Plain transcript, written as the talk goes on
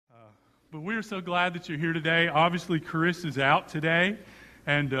But we are so glad that you're here today. Obviously, Chris is out today,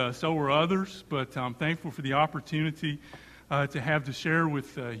 and so are others. But I'm thankful for the opportunity to share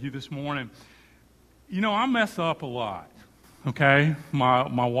with you this morning. You know, I mess up a lot, okay?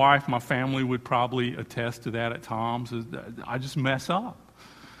 My wife, my family would probably attest to that at times. I just mess up.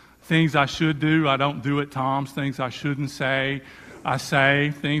 Things I should do, I don't do at times. Things I shouldn't say, I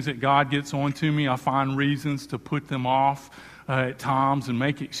say. Things that God gets on to me, I find reasons to put them off at times and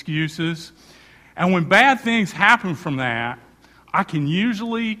make excuses. And when bad things happen from that, I can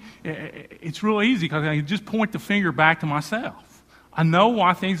usually, it's real easy because I can just point the finger back to myself. I know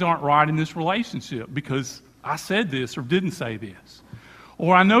why things aren't right in this relationship because I said this or didn't say this.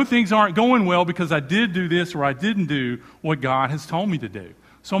 Or I know things aren't going well because I did do this or I didn't do what God has told me to do.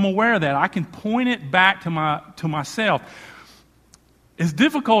 So I'm aware of that. I can point it back to myself. As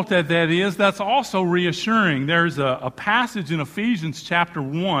difficult as that is, that's also reassuring. There's a passage in Ephesians chapter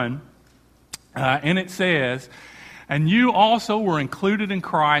 1, and it says, "And you also were included in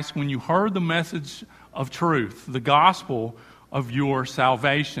Christ when you heard the message of truth, the gospel of your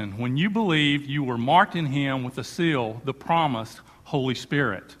salvation. When you believed, you were marked in Him with a seal, the promised Holy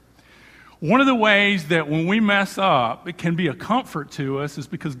Spirit." One of the ways that when we mess up, it can be a comfort to us is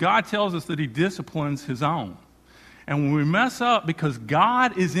because God tells us that He disciplines His own. And when we mess up, because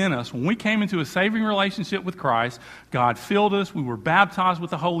God is in us, when we came into a saving relationship with Christ, God filled us, we were baptized with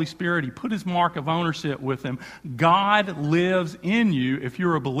the Holy Spirit, He put His mark of ownership with Him. God lives in you if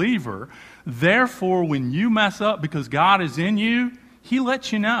you're a believer. Therefore, when you mess up because God is in you, He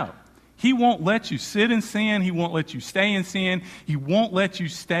lets you know. He won't let you sit in sin. He won't let you stay in sin. He won't let you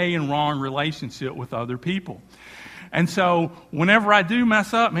stay in wrong relationship with other people. And so whenever I do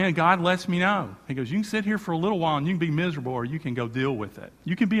mess up, man, God lets me know. He goes, you can sit here for a little while and you can be miserable or you can go deal with it.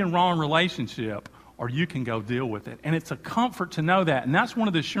 You can be in wrong relationship or you can go deal with it. And it's a comfort to know that. And that's one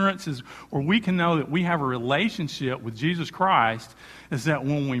of the assurances where we can know that we have a relationship with Jesus Christ is that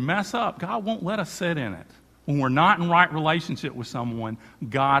when we mess up, God won't let us sit in it. When we're not in right relationship with someone,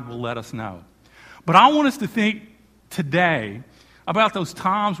 God will let us know. But I want us to think today about those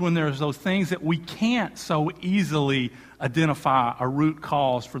times when there's those things that we can't so easily identify a root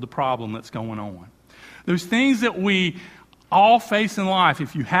cause for the problem that's going on. Those things that we all face in life.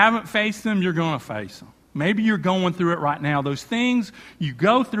 If you haven't faced them, you're going to face them. Maybe you're going through it right now. Those things you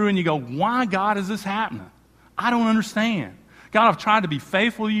go through and you go, why, God, is this happening? I don't understand. God, I've tried to be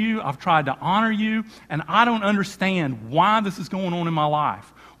faithful to you. I've tried to honor you. And I don't understand why this is going on in my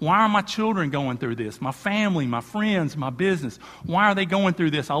life. Why are my children going through this? My family, my friends, my business. Why are they going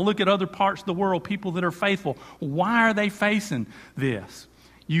through this? I'll look at other parts of the world, people that are faithful. Why are they facing this?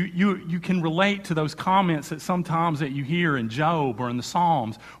 You can relate to those comments that sometimes that you hear in Job or in the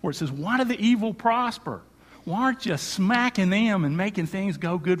Psalms where it says, why do the evil prosper? Why aren't you smacking them and making things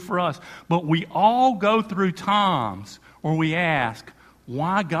go good for us? But we all go through times where we ask,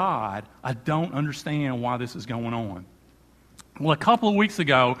 why, God? I don't understand why this is going on. Well, a couple of weeks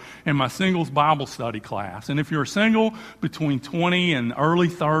ago in my singles Bible study class, and if you're single between 20 and early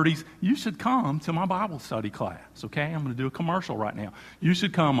 30s, you should come to my Bible study class, okay? I'm going to do a commercial right now. You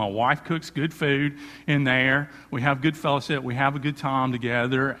should come. My wife cooks good food in there. We have good fellowship. We have a good time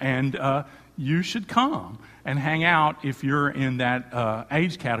together, and you should come and hang out if you're in that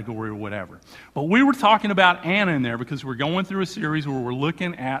age category or whatever. But we were talking about Anna in there because we're going through a series where we're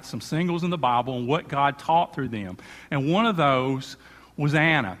looking at some singles in the Bible and what God taught through them. And one of those was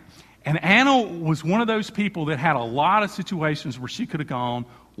Anna. And Anna was one of those people that had a lot of situations where she could have gone,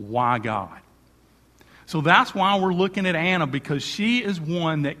 why, God? So that's why we're looking at Anna, because she is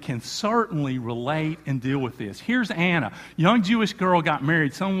one that can certainly relate and deal with this. Here's Anna. Young Jewish girl got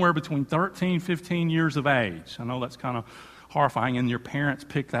married somewhere between 13, 15 years of age. I know that's kind of horrifying, and your parents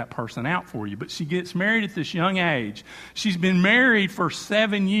pick that person out for you. But she gets married at this young age. She's been married for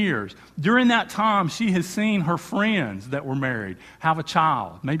 7 years. During that time, she has seen her friends that were married have a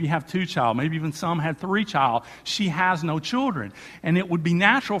child, maybe have 2 children, maybe even some had 3 children. She has no children. And it would be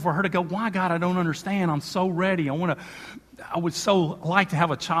natural for her to go, why, God, I don't understand. I'm so ready. I would so like to have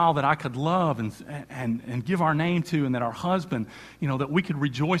a child that I could love and give our name to, and that our husband, that we could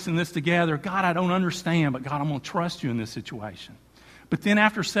rejoice in this together. God, I don't understand, but God, I'm going to trust you in this situation. But then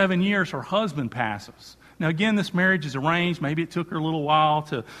after 7 years, her husband passes. Now again, this marriage is arranged. Maybe it took her a little while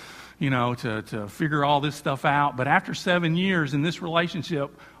to figure all this stuff out. But after 7 years in this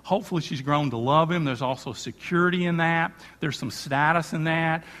relationship, hopefully she's grown to love him. There's also security in that. There's some status in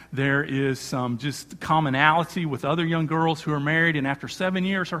that. There is some just commonality with other young girls who are married. And after 7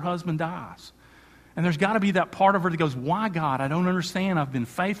 years, her husband dies. And there's got to be that part of her that goes, why, God? I don't understand. I've been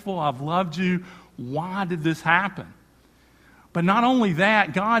faithful. I've loved you. Why did this happen? But not only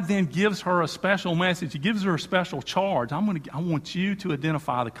that, God then gives her a special message. He gives her a special charge. I want you to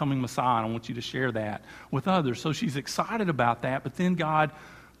identify the coming Messiah, and I want you to share that with others. So she's excited about that, but then God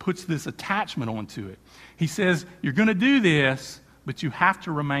puts this attachment onto it. He says, you're going to do this, but you have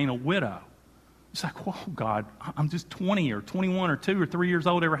to remain a widow. It's like, whoa, God, I'm just 20 or 21 or 2 or 3 years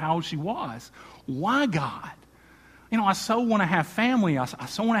old, ever how old she was. Why, God? I so want to have family. I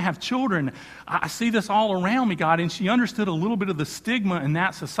so want to have children. I see this all around me, God. And she understood a little bit of the stigma in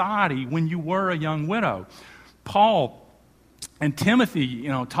that society when you were a young widow. Paul and Timothy,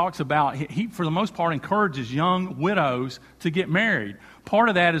 talks about, he for the most part encourages young widows to get married. Part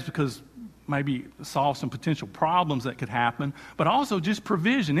of that is because maybe solve some potential problems that could happen, but also just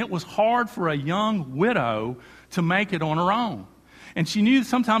provision. It was hard for a young widow to make it on her own. And she knew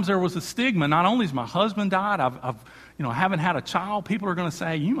sometimes there was a stigma. Not only has my husband died, I haven't had a child. People are going to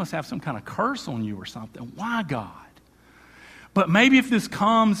say, you must have some kind of curse on you or something. Why, God? But maybe if this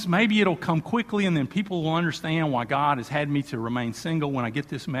comes, maybe it'll come quickly, and then people will understand why God has had me to remain single when I get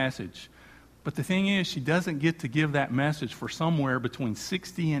this message. But the thing is, she doesn't get to give that message for somewhere between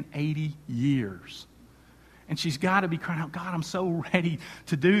 60 and 80 years. And she's got to be crying out, God, I'm so ready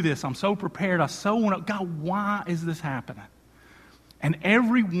to do this. I'm so prepared. I so want to. God, why is this happening? And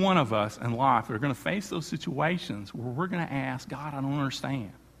every one of us in life are going to face those situations where we're going to ask, God, I don't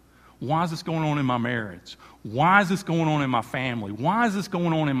understand. Why is this going on in my marriage? Why is this going on in my family? Why is this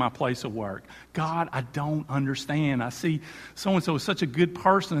going on in my place of work? God, I don't understand. I see so-and-so is such a good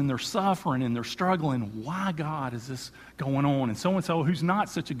person and they're suffering and they're struggling. Why, God, is this going on? And so-and-so who's not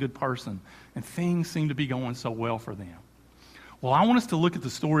such a good person and things seem to be going so well for them. Well, I want us to look at the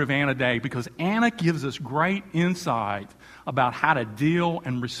story of Anna today because Anna gives us great insight about how to deal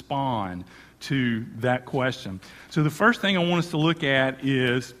and respond to that question. So the first thing I want us to look at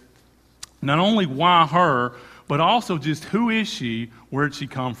is not only why her, but also just who is she, where did she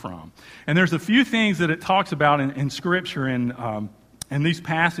come from? And there's a few things that it talks about in Scripture in these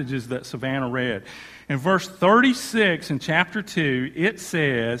passages that Savannah read. In verse 36 in chapter 2, it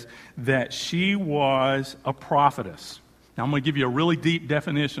says that she was a prophetess. Now, I'm going to give you a really deep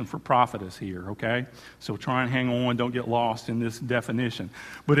definition for prophetess here, okay? So try and hang on, don't get lost in this definition.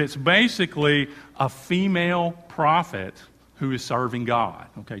 But it's basically a female prophet who is serving God.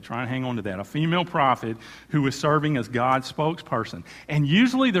 Okay, try and hang on to that. A female prophet who is serving as God's spokesperson. And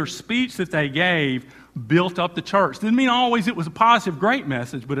usually their speech that they gave built up the church. Didn't mean always it was a positive, great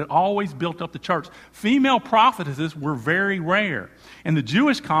message, but it always built up the church. Female prophetesses were very rare. In the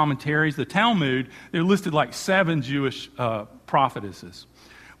Jewish commentaries, the Talmud, they're listed like 7 Jewish prophetesses.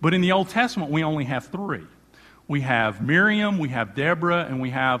 But in the Old Testament, we only have 3. We have Miriam, we have Deborah, and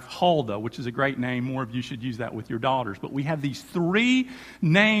we have Huldah, which is a great name. More of you should use that with your daughters. But we have these 3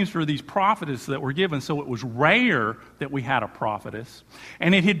 names for these prophetesses that were given. So it was rare that we had a prophetess.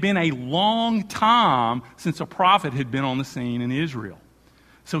 And it had been a long time since a prophet had been on the scene in Israel.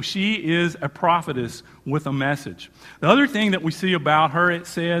 So she is a prophetess with a message. The other thing that we see about her, it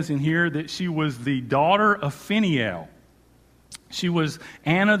says in here that she was the daughter of Phinehas. She was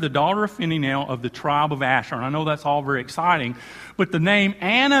Anna, the daughter of Phinehas of the tribe of Asher. And I know that's all very exciting, but the name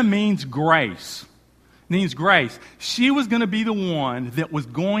Anna means grace. It means grace. She was going to be the one that was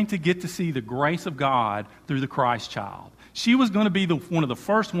going to get to see the grace of God through the Christ child. She was going to be one of the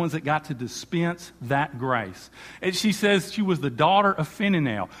first ones that got to dispense that grace. And she says she was the daughter of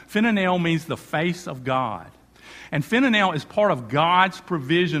Phinehas. Phinehas means the face of God. And Phinehas is part of God's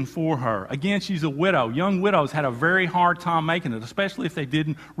provision for her. Again, she's a widow. Young widows had a very hard time making it, especially if they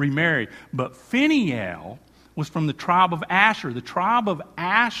didn't remarry. But Phinehas was from the tribe of Asher. The tribe of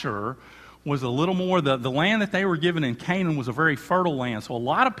Asher was a little more, the land that they were given in Canaan was a very fertile land. So a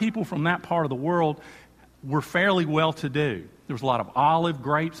lot of people from that part of the world were fairly well-to-do. There was a lot of olive,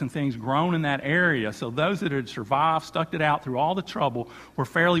 grapes, and things grown in that area. So those that had survived, stuck it out through all the trouble, were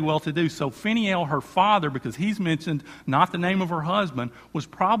fairly well-to-do. So Phinehas, her father, because he's mentioned, not the name of her husband, was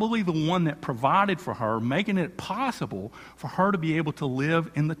probably the one that provided for her, making it possible for her to be able to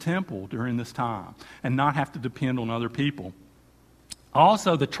live in the temple during this time and not have to depend on other people.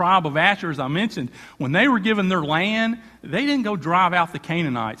 Also, the tribe of Asher, as I mentioned, when they were given their land, they didn't go drive out the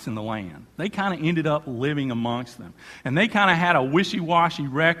Canaanites in the land. They kind of ended up living amongst them. And they kind of had a wishy-washy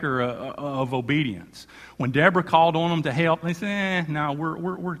record of obedience. When Deborah called on them to help, they said, no,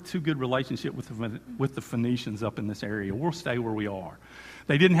 we're too good relationship with the Phoenicians up in this area. We'll stay where we are.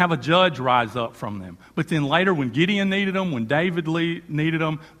 They didn't have a judge rise up from them. But then later when Gideon needed them, when David needed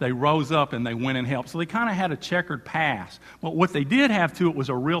them, they rose up and they went and helped. So they kind of had a checkered past. But what they did have to it was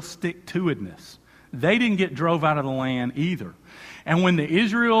a real stick-to-itness. they didn't get drove out of the land either. And when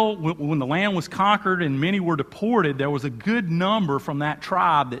the land was conquered and many were deported, there was a good number from that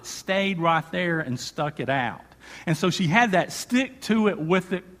tribe that stayed right there and stuck it out. And so she had that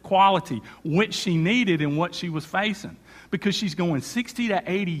stick-to-it-with-it quality, which she needed in what she was facing. Because she's going 60 to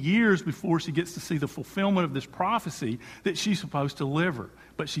 80 years before she gets to see the fulfillment of this prophecy that she's supposed to deliver.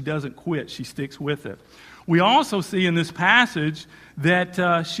 But she doesn't quit. She sticks with it. We also see in this passage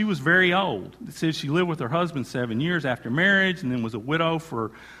that she was very old. It says she lived with her husband 7 years after marriage and then was a widow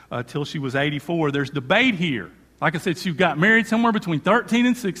for till she was 84. There's debate here. Like I said, she got married somewhere between 13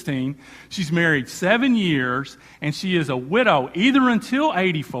 and 16. She's married 7 years, and she is a widow either until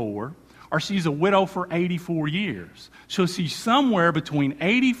 84 or she's a widow for 84 years. So she's somewhere between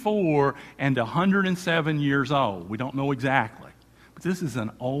 84 and 107 years old. We don't know exactly. But this is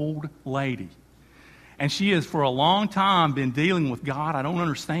an old lady. And she has for a long time been dealing with God. I don't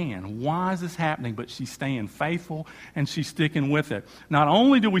understand. Why is this happening? But she's staying faithful and she's sticking with it. Not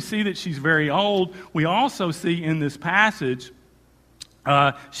only do we see that she's very old, we also see in this passage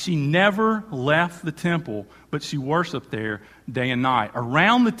she never left the temple, but she worshiped there day and night.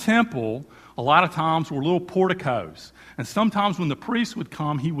 Around the temple, a lot of times were little porticos. And sometimes when the priest would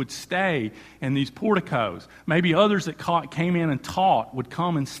come, he would stay in these porticos. Maybe others that came in and taught would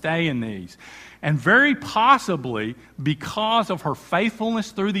come and stay in these. And very possibly because of her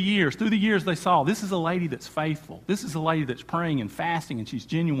faithfulness through the years they saw this is a lady that's faithful. This is a lady that's praying and fasting and she's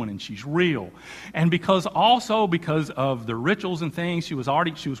genuine and she's real. And because of the rituals and things, she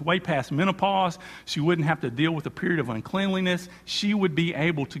was way past menopause. She wouldn't have to deal with a period of uncleanliness. She would be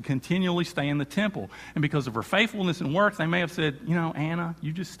able to continually stay in the temple. And because of her faithfulness and work, they may have said, Anna,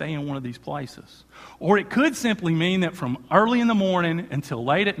 you just stay in one of these places. Or it could simply mean that from early in the morning until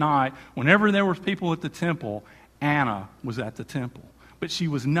late at night, whenever there were people at the temple, Anna was at the temple. But she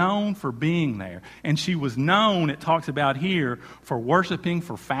was known for being there. And she was known, it talks about here, for worshiping,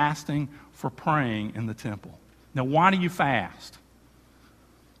 for fasting, for praying in the temple. Now, why do you fast?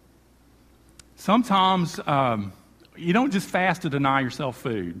 Sometimes you don't just fast to deny yourself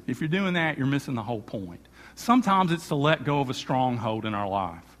food. If you're doing that, you're missing the whole point. Sometimes it's to let go of a stronghold in our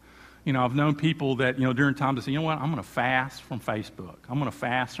life. I've known people that, during times they say, I'm going to fast from Facebook. I'm going to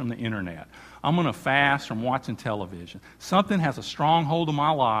fast from the internet. I'm going to fast from watching television. Something has a stronghold in my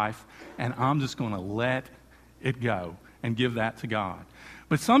life, and I'm just going to let it go and give that to God.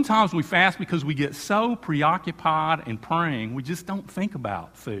 But sometimes we fast because we get so preoccupied in praying, we just don't think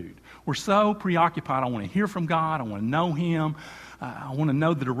about food. We're so preoccupied. I want to hear from God. I want to know Him. I want to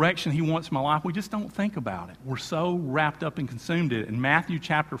know the direction He wants in my life. We just don't think about it. We're so wrapped up and consumed in it. In Matthew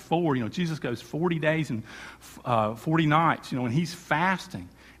chapter 4, Jesus goes 40 days and 40 nights, and He's fasting.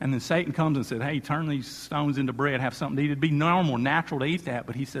 And then Satan comes and said, hey, turn these stones into bread, have something to eat. It'd be normal, natural to eat that.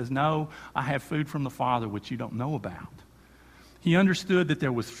 But He says, no, I have food from the Father which you don't know about. He understood that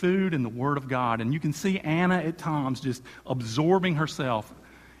there was food in the Word of God. And you can see Anna at times just absorbing herself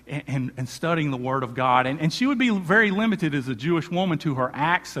and studying the Word of God. And she would be very limited as a Jewish woman to her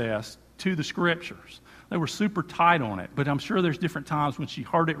access to the Scriptures. They were super tight on it. But I'm sure there's different times when she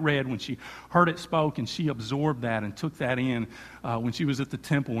heard it read, when she heard it spoke, and she absorbed that and took that in when she was at the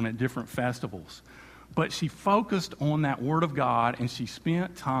temple and at different festivals. But she focused on that Word of God, and she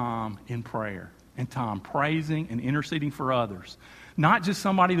spent time in prayer and time praising and interceding for others. Not just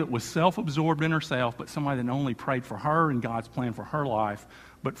somebody that was self-absorbed in herself, but somebody that not only prayed for her and God's plan for her life,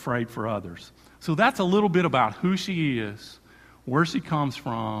 but prayed for others. So that's a little bit about who she is, where she comes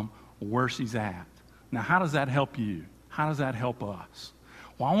from, where she's at. Now, how does that help you? How does that help us?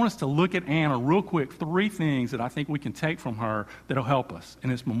 Well, I want us to look at Anna real quick, 3 things that I think we can take from her that will help us.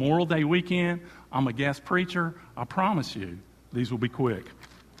 And it's Memorial Day weekend. I'm a guest preacher. I promise you, these will be quick.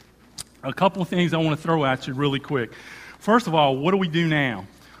 A couple of things I want to throw at you really quick. First of all, what do we do now?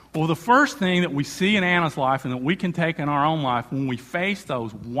 Well, the first thing that we see in Anna's life and that we can take in our own life when we face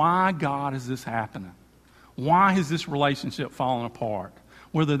those, why, God, is this happening? Why has this relationship fallen apart?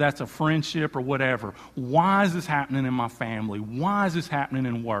 Whether that's a friendship or whatever. Why is this happening in my family? Why is this happening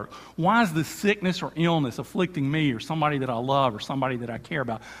in work? Why is this sickness or illness afflicting me or somebody that I love or somebody that I care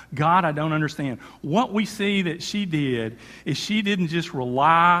about? God, I don't understand. What we see that she did is she didn't just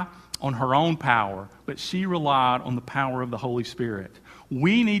rely on her own power, but she relied on the power of the Holy Spirit.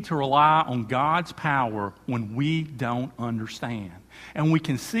 We need to rely on God's power when we don't understand. And we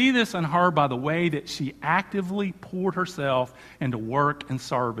can see this in her by the way that she actively poured herself into work and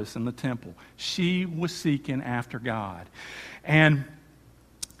service in the temple. She was seeking after God. And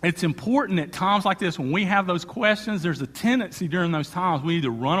it's important at times like this, when we have those questions, there's a tendency during those times we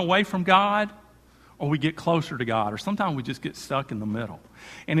either run away from God or we get closer to God, or sometimes we just get stuck in the middle.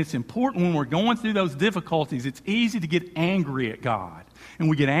 And it's important when we're going through those difficulties, it's easy to get angry at God. And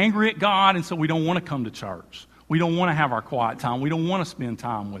we get angry at God, and so we don't want to come to church. We don't want to have our quiet time. We don't want to spend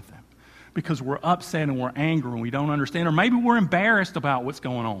time with Him because we're upset and we're angry and we don't understand. Or maybe we're embarrassed about what's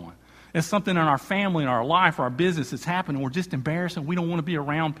going on. It's something in our family, in our life, our business that's happened, and we're just embarrassed and we don't want to be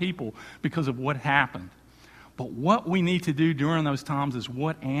around people because of what happened. But what we need to do during those times is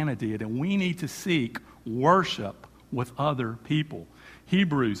what Anna did, and we need to seek worship with other people.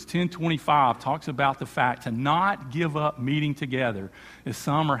 Hebrews 10:25 talks about the fact to not give up meeting together, as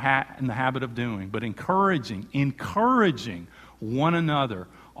some are in the habit of doing, but encouraging one another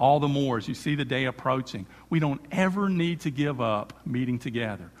all the more as you see the day approaching. We don't ever need to give up meeting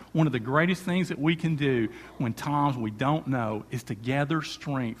together. One of the greatest things that we can do when times we don't know is to gather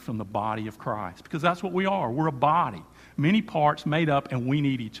strength from the body of Christ, because that's what we are. We're a body, many parts made up, and we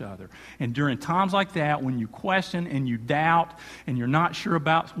need each other. And during times like that, when you question and you doubt and you're not sure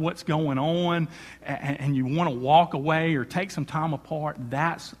about what's going on and you want to walk away or take some time apart,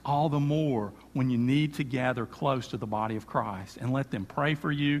 that's all the more when you need to gather close to the body of Christ and let them pray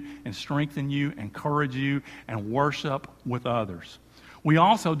for you and strengthen you, encourage you, and worship with others. We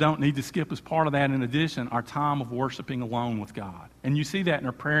also don't need to skip, as part of that, in addition, our time of worshiping alone with God. And you see that in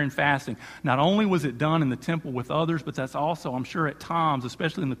our prayer and fasting. Not only was it done in the temple with others, but that's also, I'm sure at times,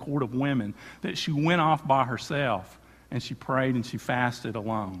 especially in the court of women, that she went off by herself and she prayed and she fasted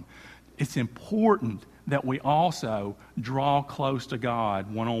alone. It's important that we also draw close to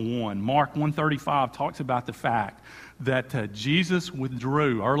God one-on-one. Mark 1:35 talks about the fact that Jesus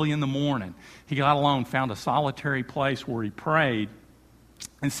withdrew early in the morning. He got alone, found a solitary place where he prayed.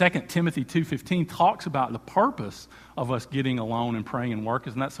 And 2 Timothy 2:15 talks about the purpose of us getting alone and praying and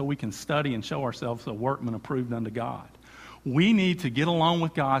working, and that's so we can study and show ourselves a workman approved unto God. We need to get alone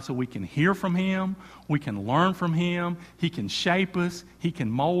with God so we can hear from Him, we can learn from Him, He can shape us, He can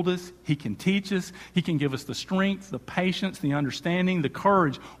mold us, He can teach us, He can give us the strength, the patience, the understanding, the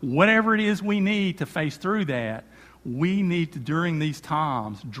courage, whatever it is we need to face through that. We need to, during these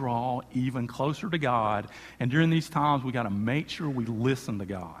times, draw even closer to God. And during these times, we got to make sure we listen to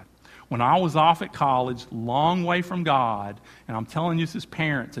God. When I was off at college, long way from God, and I'm telling you this as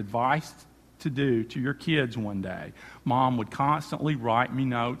parents, advice to do to your kids one day, Mom would constantly write me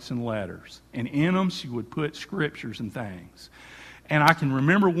notes and letters. And in them, she would put scriptures and things. And I can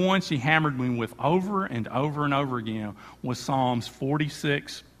remember one she hammered me with over and over and over again was Psalms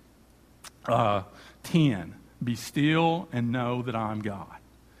 46:10. Be still and know that I'm God.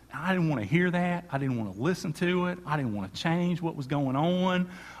 Now, I didn't want to hear that. I didn't want to listen to it. I didn't want to change what was going on.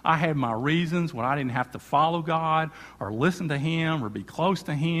 I had my reasons when I didn't have to follow God or listen to Him or be close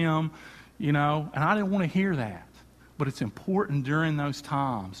to Him, and I didn't want to hear that. But it's important during those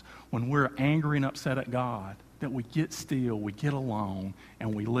times when we're angry and upset at God that we get still, we get alone,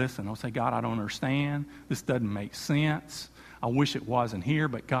 and we listen. I'll say, God, I don't understand. This doesn't make sense. I wish it wasn't here,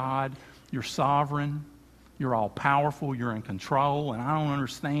 but God, You're sovereign. You're all powerful, You're in control, and I don't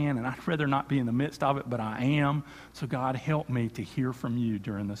understand, and I'd rather not be in the midst of it, but I am. So God, help me to hear from You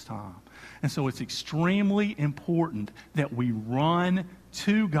during this time. And so it's extremely important that we run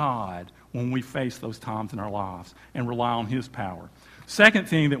to God when we face those times in our lives and rely on His power. Second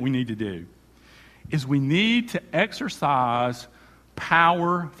thing that we need to do is we need to exercise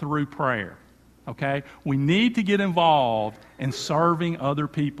power through prayer. Okay? We need to get involved in serving other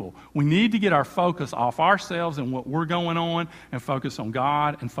people. We need to get our focus off ourselves and what we're going on and focus on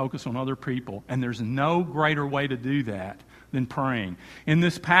God and focus on other people. And there's no greater way to do that than praying. In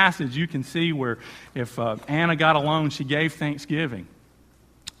this passage, you can see where if Anna got alone, she gave thanksgiving.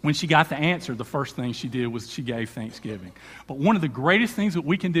 When she got the answer, the first thing she did was she gave thanksgiving. But one of the greatest things that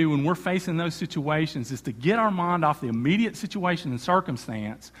we can do when we're facing those situations is to get our mind off the immediate situation and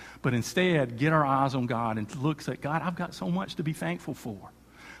circumstance, but instead get our eyes on God and look and say, God, I've got so much to be thankful for.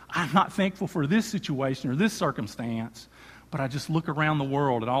 I'm not thankful for this situation or this circumstance, but I just look around the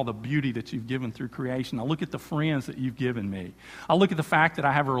world at all the beauty that You've given through creation. I look at the friends that You've given me. I look at the fact that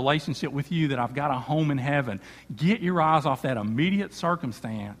I have a relationship with You, that I've got a home in heaven. Get your eyes off that immediate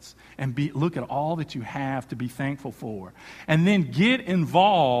circumstance and look at all that you have to be thankful for. And then get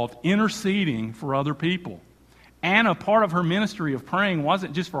involved interceding for other people. Anna, part of her ministry of praying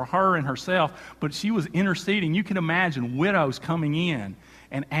wasn't just for her and herself, but she was interceding. You can imagine widows coming in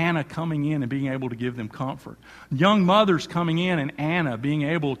and Anna coming in and being able to give them comfort. Young mothers coming in and Anna being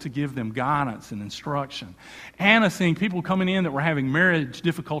able to give them guidance and instruction. Anna seeing people coming in that were having marriage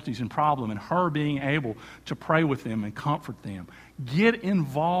difficulties and problems, and her being able to pray with them and comfort them. Get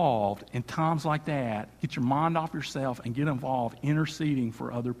involved in times like that. Get your mind off yourself and get involved interceding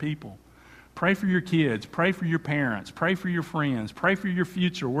for other people. Pray for your kids. Pray for your parents. Pray for your friends. Pray for your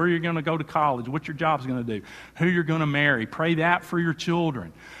future, where you're going to go to college, what your job's going to do, who you're going to marry. Pray that for your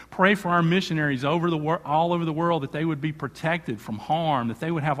children. Pray for our missionaries all over the world, that they would be protected from harm, that they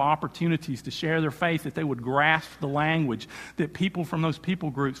would have opportunities to share their faith, that they would grasp the language, that people from those people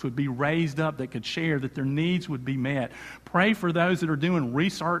groups would be raised up, that could share, that their needs would be met. Pray for those that are doing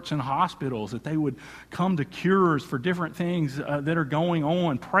research in hospitals, that they would come to cures for different things that are going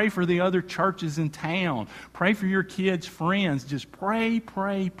on. Pray for the other churches in town. Pray for your kids' friends. Just pray,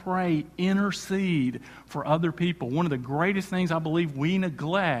 pray, pray. Intercede for other people. One of the greatest things I believe we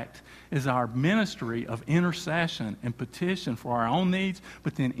neglect is our ministry of intercession and petition for our own needs,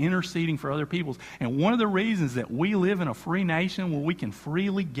 but then interceding for other people's. And one of the reasons that we live in a free nation where we can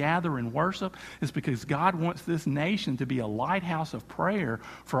freely gather and worship is because God wants this nation to be a lighthouse of prayer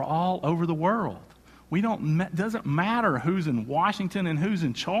for all over the world. Doesn't matter who's in Washington and who's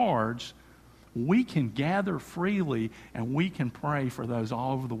in charge. We can gather freely and we can pray for those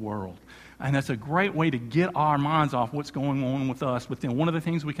all over the world. And that's a great way to get our minds off what's going on with us. But then one of the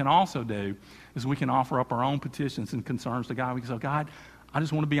things we can also do is we can offer up our own petitions and concerns to God. We can say, God, I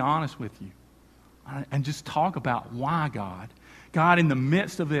just want to be honest with you. And just talk about why, God. God, in the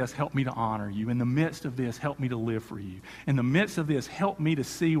midst of this, help me to honor you. In the midst of this, help me to live for you. In the midst of this, help me to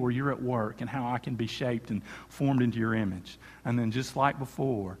see where you're at work and how I can be shaped and formed into your image. And then just like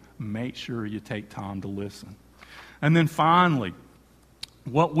before, make sure you take time to listen. And then finally,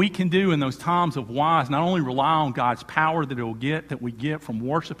 what we can do in those times of why is not only rely on God's power that we get from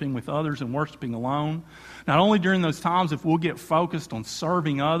worshiping with others and worshiping alone. Not only during those times, if we'll get focused on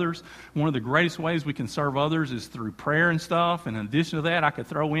serving others, one of the greatest ways we can serve others is through prayer and stuff. And in addition to that, I could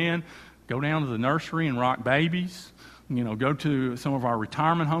throw in, go down to the nursery and rock babies. Go to some of our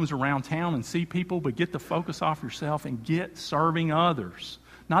retirement homes around town and see people, but get the focus off yourself and get serving others.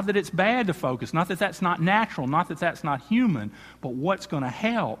 Not that it's bad to focus, not that that's not natural, not that that's not human, but what's going to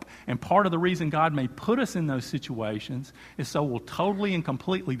help. And part of the reason God may put us in those situations is so we'll totally and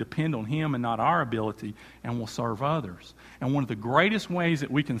completely depend on Him and not our ability, and we'll serve others. And one of the greatest ways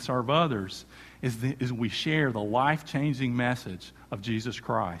that we can serve others is we share the life-changing message of Jesus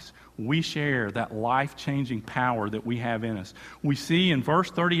Christ. We share that life-changing power that we have in us. We see in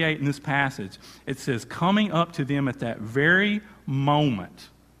verse 38 in this passage, it says, coming up to them at that very moment.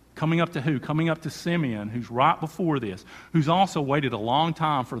 Coming up to who? Coming up to Simeon, who's right before this, who's also waited a long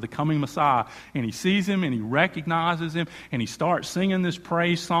time for the coming Messiah. And he sees him and he recognizes him and he starts singing this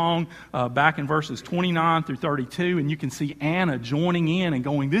praise song back in verses 29 through 32. And you can see Anna joining in and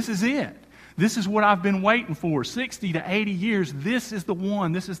going, this is it. This is what I've been waiting for, 60 to 80 years. This is the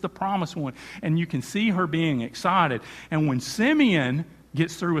one. This is the promised one. And you can see her being excited. And when Simeon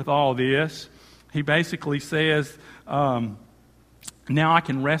gets through with all this, he basically says, now I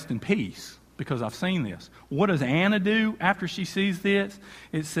can rest in peace because I've seen this. What does Anna do after she sees this?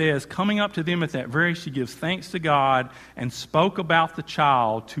 It says, coming up to them at that very, she gives thanks to God and spoke about the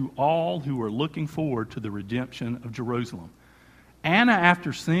child to all who were looking forward to the redemption of Jerusalem. Anna,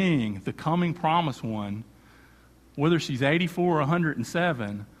 after seeing the coming promised one, whether she's 84 or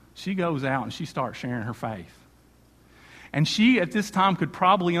 107, she goes out and she starts sharing her faith. And she, at this time, could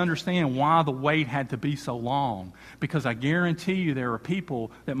probably understand why the wait had to be so long. Because I guarantee you there are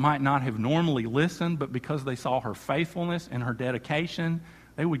people that might not have normally listened, but because they saw her faithfulness and her dedication,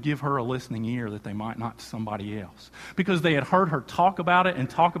 they would give her a listening ear that they might not to somebody else. Because they had heard her talk about it and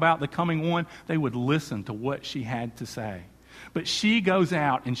talk about the coming one, they would listen to what she had to say. But she goes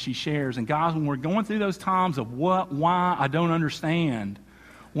out and she shares. And guys, when we're going through those times of what, why, I don't understand,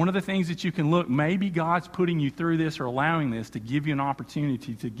 one of the things that you can look, maybe God's putting you through this or allowing this to give you an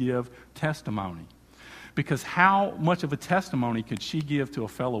opportunity to give testimony. Because how much of a testimony could she give to a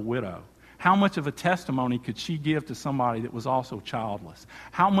fellow widow? How much of a testimony could she give to somebody that was also childless?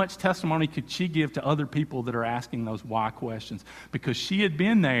 How much testimony could she give to other people that are asking those why questions? Because she had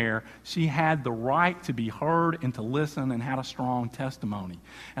been there, she had the right to be heard and to listen and had a strong testimony.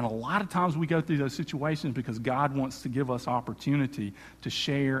 And a lot of times we go through those situations because God wants to give us opportunity to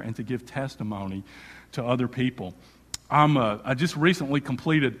share and to give testimony to other people. I just recently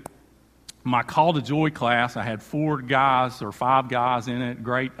completed my Call to Joy class. I had 4 guys or 5 guys in it.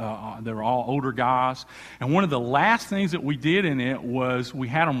 Great. They were all older guys. And one of the last things that we did in it was we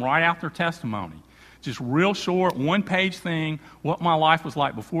had them write out their testimony. Just real short, 1-page thing, what my life was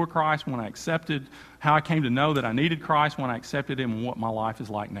like before Christ, when I accepted, how I came to know that I needed Christ when I accepted Him, and what my life is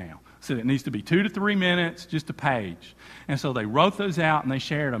like now. So it needs to be 2 to 3 minutes, just a page. And so they wrote those out and they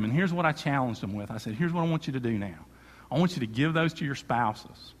shared them. And here's what I challenged them with. I said, here's what I want you to do now. I want you to give those to your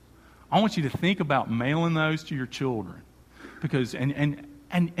spouses. I want you to think about mailing those to your children. Because, and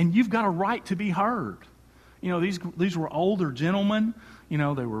And you've got a right to be heard. You know, these were older gentlemen. You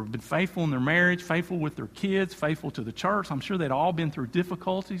know, they were been faithful in their marriage, faithful with their kids, faithful to the church. I'm sure they'd all been through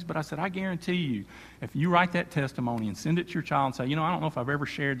difficulties, but I said, I guarantee you, if you write that testimony and send it to your child and say, you know, I don't know if I've ever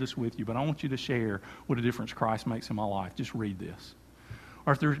shared this with you, but I want you to share what a difference Christ makes in my life. Just read this.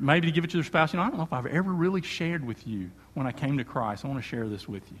 Or if there's maybe to give it to their spouse, you know, I don't know if I've ever really shared with you when I came to Christ. I want to share this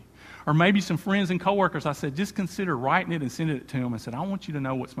with you. Or maybe some friends and coworkers, I said, just consider writing it and sending it to them and said, I want you to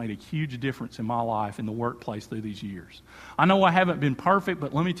know what's made a huge difference in my life in the workplace through these years. I know I haven't been perfect,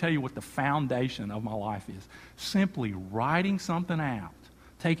 but let me tell you what the foundation of my life is. Simply writing something out,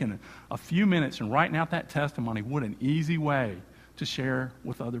 taking a few minutes and writing out that testimony, what an easy way to share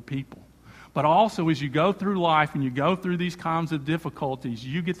with other people. But also, as you go through life and you go through these kinds of difficulties,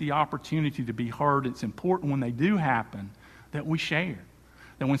 you get the opportunity to be heard. It's important when they do happen that we share.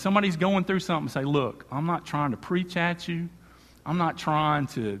 That when somebody's going through something, say, look, I'm not trying to preach at you. I'm not trying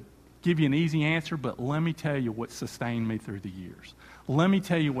to give you an easy answer, but let me tell you what's sustained me through the years. Let me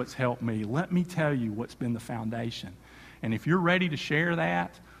tell you what's helped me. Let me tell you what's been the foundation. And if you're ready to share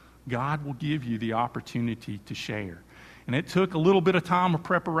that, God will give you the opportunity to share. And it took a little bit of time of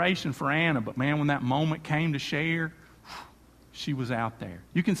preparation for Anna, but man, when that moment came to share, she was out there.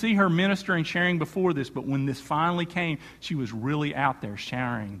 You can see her ministering, sharing before this, but when this finally came, she was really out there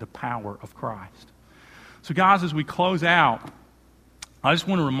sharing the power of Christ. So guys, as we close out, I just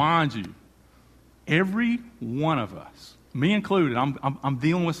want to remind you, every one of us, me included, I'm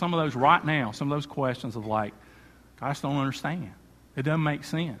dealing with some of those right now, some of those questions of like, I just don't understand. It doesn't make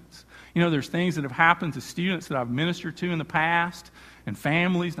sense. You know, there's things that have happened to students that I've ministered to in the past and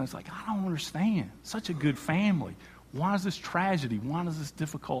families, and it's like, I don't understand. Such a good family. Why is this tragedy? Why does this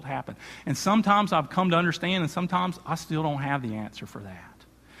difficult happen? And sometimes I've come to understand, and sometimes I still don't have the answer for that.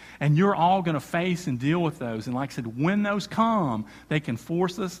 And you're all going to face and deal with those. And like I said, when those come, they can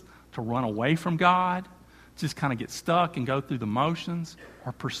force us to run away from God, just kind of get stuck and go through the motions,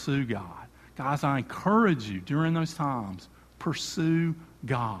 or pursue God. Guys, I encourage you during those times, pursue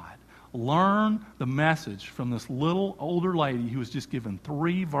God. Learn the message from this little older lady who was just given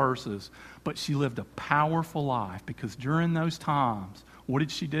 3 verses, but she lived a powerful life because during those times, what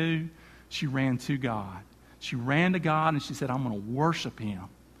did she do? She ran to God. She ran to God and she said, I'm going to worship Him.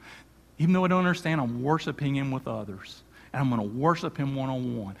 Even though I don't understand, I'm worshiping Him with others. And I'm going to worship Him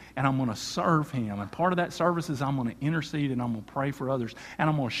one-on-one. And I'm going to serve Him. And part of that service is I'm going to intercede and I'm going to pray for others. And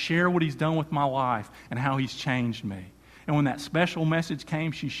I'm going to share what He's done with my life and how He's changed me. And when that special message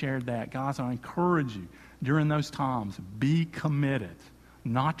came, she shared that. Guys, I encourage you during those times, be committed,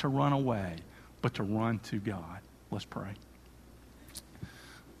 not to run away, but to run to God. Let's pray.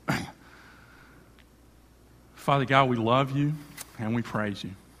 Father God, we love you and we praise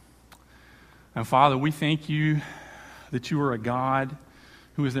you. And Father, we thank you that you are a God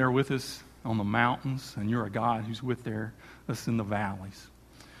who is there with us on the mountains, and you're a God who's with us in the valleys.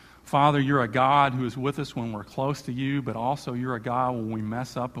 Father, you're a God who is with us when we're close to you, but also you're a God when we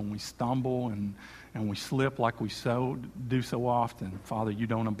mess up and we stumble and we slip like we do so often. Father, you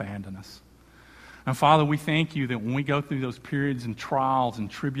don't abandon us. And Father, we thank you that when we go through those periods and trials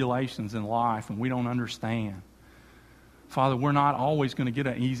and tribulations in life and we don't understand, Father, we're not always going to get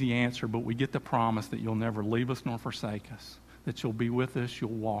an easy answer, but we get the promise that you'll never leave us nor forsake us, that you'll be with us, you'll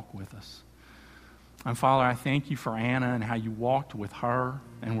walk with us. And Father, I thank you for Anna and how you walked with her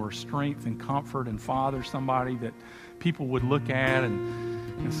and were strength and comfort. And Father, somebody that people would look at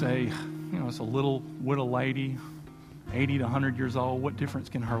and say, you know, it's a little widow lady, 80 to 100 years old. What difference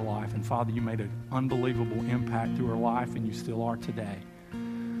can her life? And Father, you made an unbelievable impact to her life, and you still are today.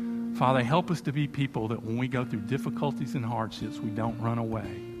 Father, help us to be people that when we go through difficulties and hardships, we don't run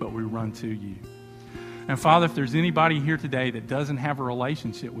away, but we run to you. And Father, if there's anybody here today that doesn't have a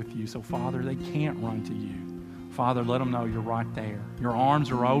relationship with you, so Father, they can't run to you. Father, let them know you're right there. Your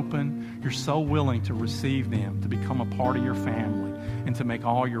arms are open. You're so willing to receive them, to become a part of your family, and to make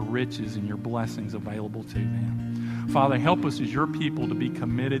all your riches and your blessings available to them. Father, help us as your people to be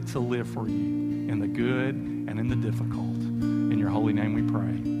committed to live for you in the good and in the difficult. In your holy name we pray.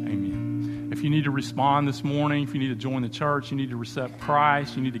 Amen. If you need to respond this morning, if you need to join the church, you need to accept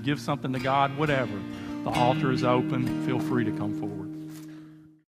Christ, you need to give something to God, whatever, the altar is open. Feel free to come forward.